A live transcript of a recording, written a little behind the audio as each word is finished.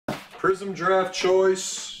Prizm draft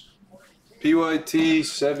choice, PYT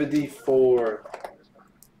 74.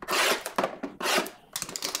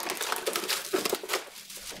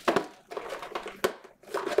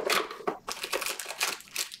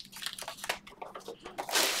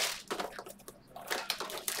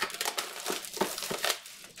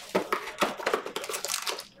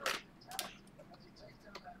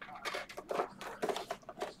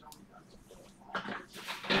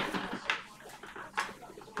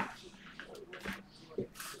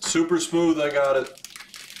 Super smooth, I got it.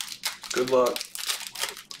 Good luck.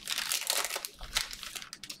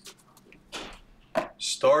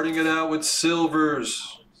 Starting it out with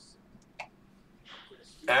silvers.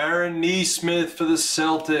 Aaron Nesmith for the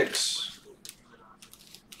Celtics.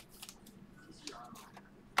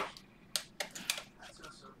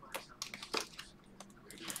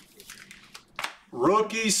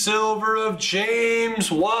 Rookie silver of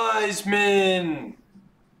James Wiseman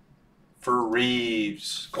for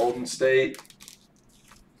Reeves, Golden State.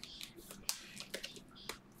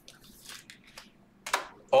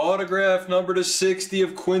 Autograph number to 60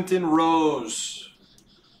 of Quentin Rose.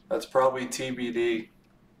 That's probably TBD.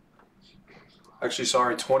 Actually,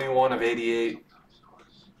 sorry, 21 of 88.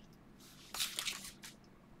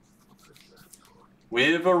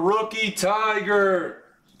 We have a rookie Tiger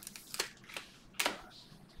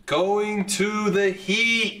going to the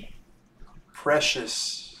Heat.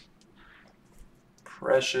 Precious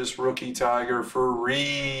rookie Tiger for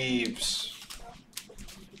Reeves.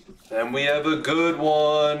 Then we have a good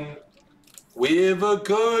one.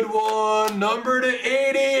 Number to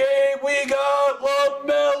 88, we got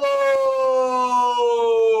LaMelo.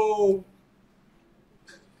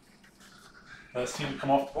 Best team to come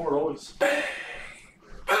off the board always. Bang,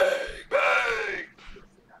 bang, bang.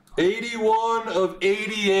 81 of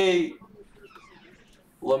 88.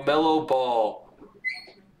 LaMelo Ball.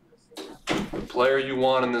 The player you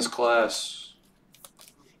want in this class.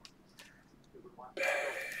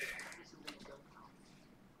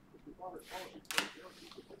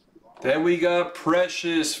 Then we got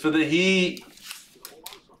Precious for the Heat.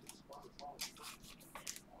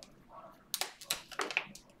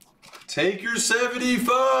 Take your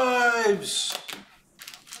 75s.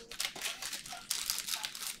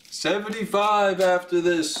 75 after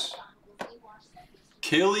this.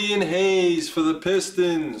 Killian Hayes for the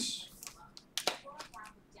Pistons.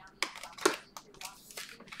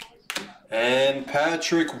 And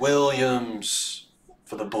Patrick Williams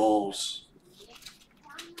for the Bulls.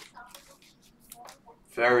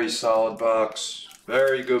 Very solid box.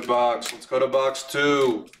 Very good box. Let's go to box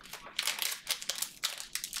 2.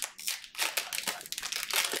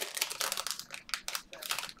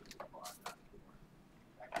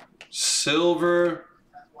 Silver.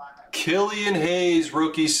 Killian Hayes,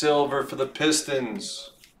 rookie silver for the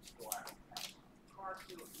Pistons.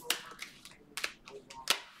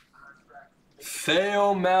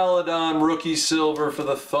 Theo Maledon, rookie silver for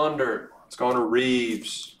the Thunder. It's going to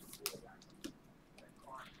Reeves.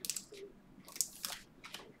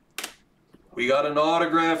 We got an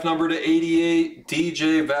autograph number to 88,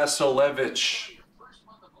 DJ Vasilevich.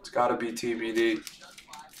 It's got to be TBD.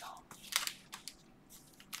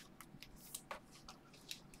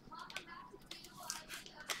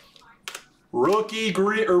 Rookie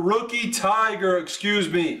Tiger of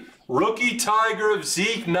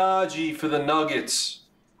Zeke Naji for the Nuggets.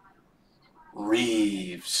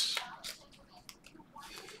 Reeves.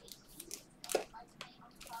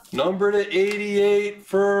 Number to 88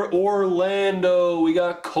 for Orlando. We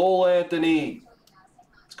got Cole Anthony.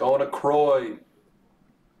 It's going to Croy.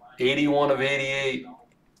 81 of 88.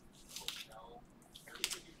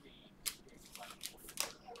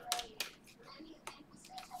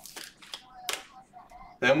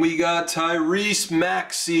 Then we got Tyrese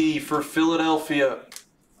Maxey for Philadelphia.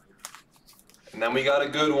 And then we got a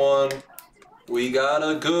good one.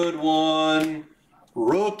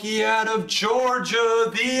 Rookie out of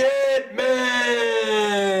Georgia, the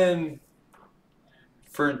Ant-Man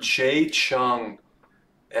for Jay Chung.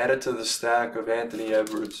 Added to the stack of Anthony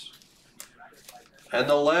Edwards. And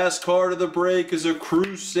the last card of the break is a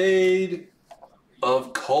Crusade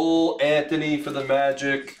of Cole Anthony for the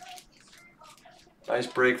Magic. Nice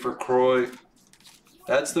break for Croy.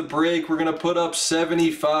 That's the break. We're going to put up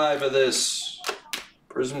 75 of this.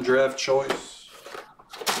 Prizm draft choice.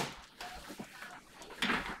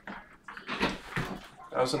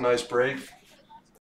 That was a nice break.